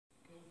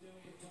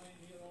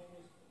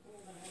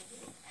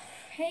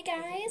Hey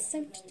guys,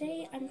 so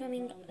today I'm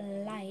coming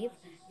live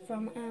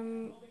from,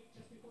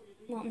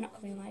 well, I'm not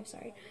coming live,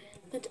 sorry.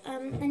 But,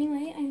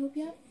 anyway, I hope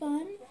you have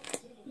fun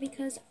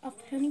because of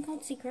Pony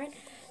Called Secret.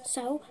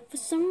 So, for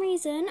some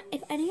reason,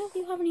 if any of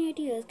you have any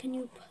ideas, can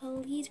you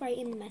please write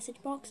in the message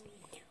box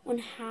on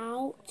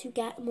how to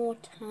get more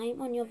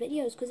time on your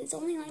videos? Because it's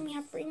only letting me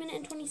have 3 minutes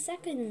and 20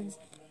 seconds.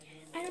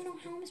 I don't know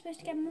how I'm supposed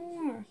to get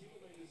more.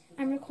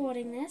 I'm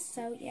recording this,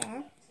 so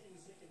yeah.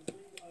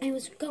 I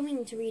was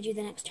going to read you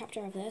the next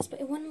chapter of this, but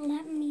it wouldn't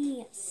let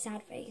me,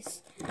 sad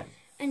face.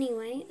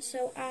 Anyway,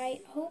 so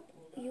I hope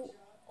you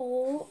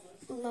all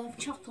love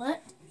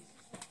chocolate.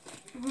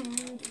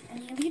 If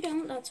any of you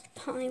don't, that's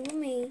fine with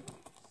me.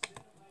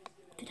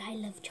 But I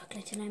love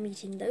chocolate and I'm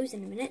eating those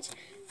in a minute.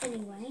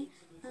 Anyway,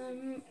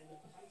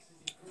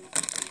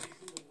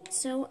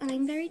 so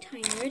I'm very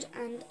tired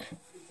and,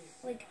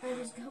 like, I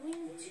was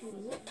going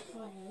to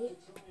play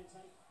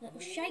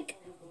Little Shake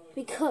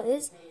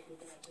because...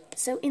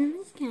 So in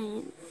this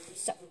game,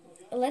 so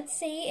let's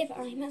see if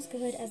I'm as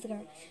good as the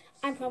girl.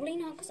 I'm probably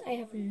not because I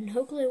have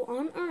no clue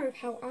on earth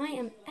how I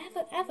am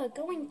ever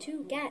going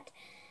to get,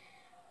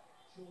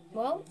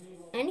 well,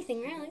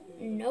 anything really.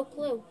 No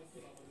clue.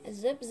 A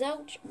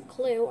zilch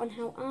clue on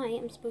how I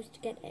am supposed to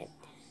get it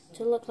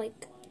to look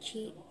like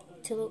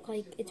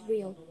it's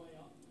real.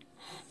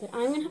 But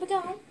I'm gonna have a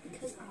go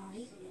because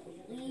I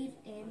believe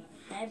in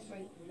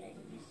everything.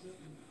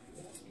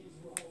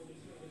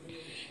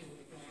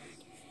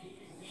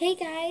 Hey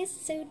guys,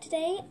 so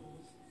today,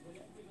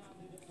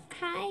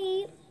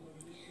 hi,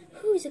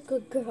 who's a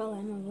good girl,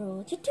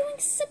 Emerald? You're doing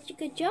such a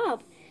good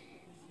job.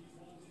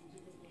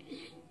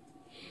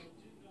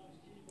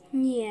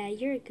 Yeah,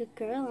 you're a good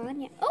girl,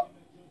 aren't you? Oh!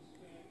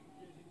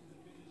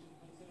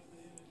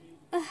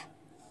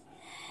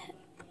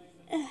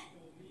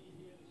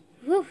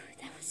 Whew,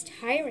 that was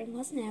tiring,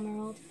 wasn't it,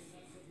 Emerald?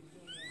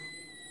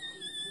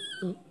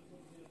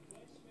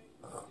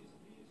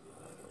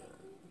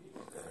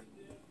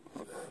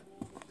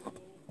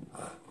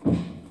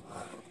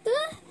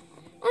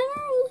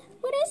 Emerald,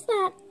 what is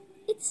that?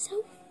 It's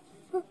so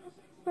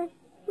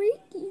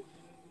freaky.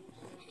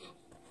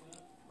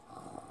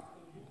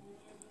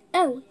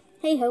 Oh,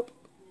 hey Hope.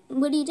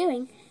 What are you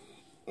doing?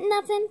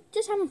 Nothing,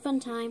 just having a fun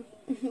time.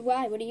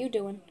 Why, what are you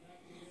doing?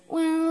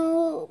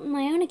 Well,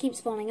 my owner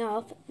keeps falling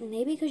off.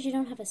 Maybe because you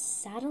don't have a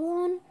saddle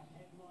on?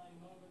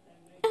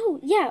 Oh,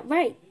 yeah,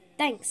 right.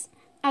 Thanks.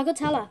 I'll go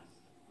tell her.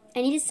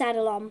 I need a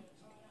saddle on.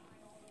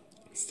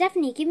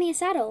 Stephanie, give me a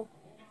saddle.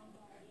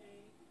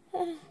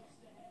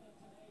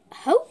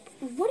 Hope,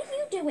 what are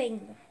you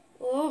doing?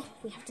 Oh,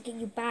 we have to get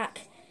you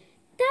back.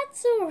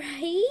 That's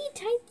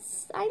alright.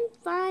 I'm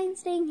fine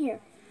staying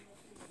here.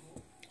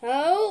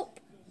 Hope,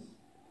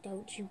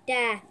 don't you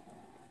dare.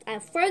 I'll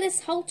throw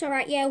this halter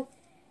at you.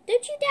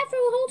 Don't you dare throw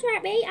a halter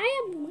at me.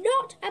 I am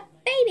not a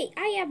baby.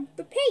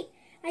 Repeat,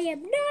 I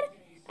am not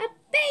a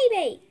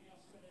baby.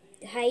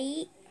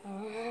 Hey.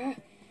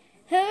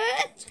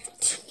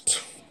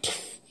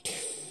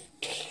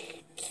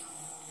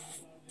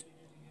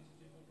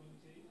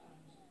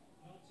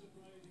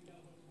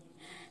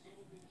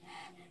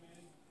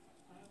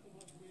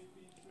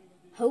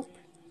 Hope,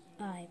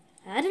 I've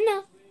had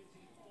enough.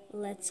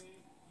 Let's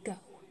go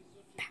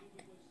back.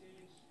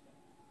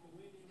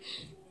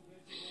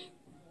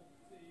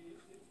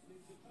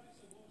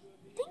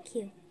 Thank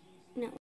you. No.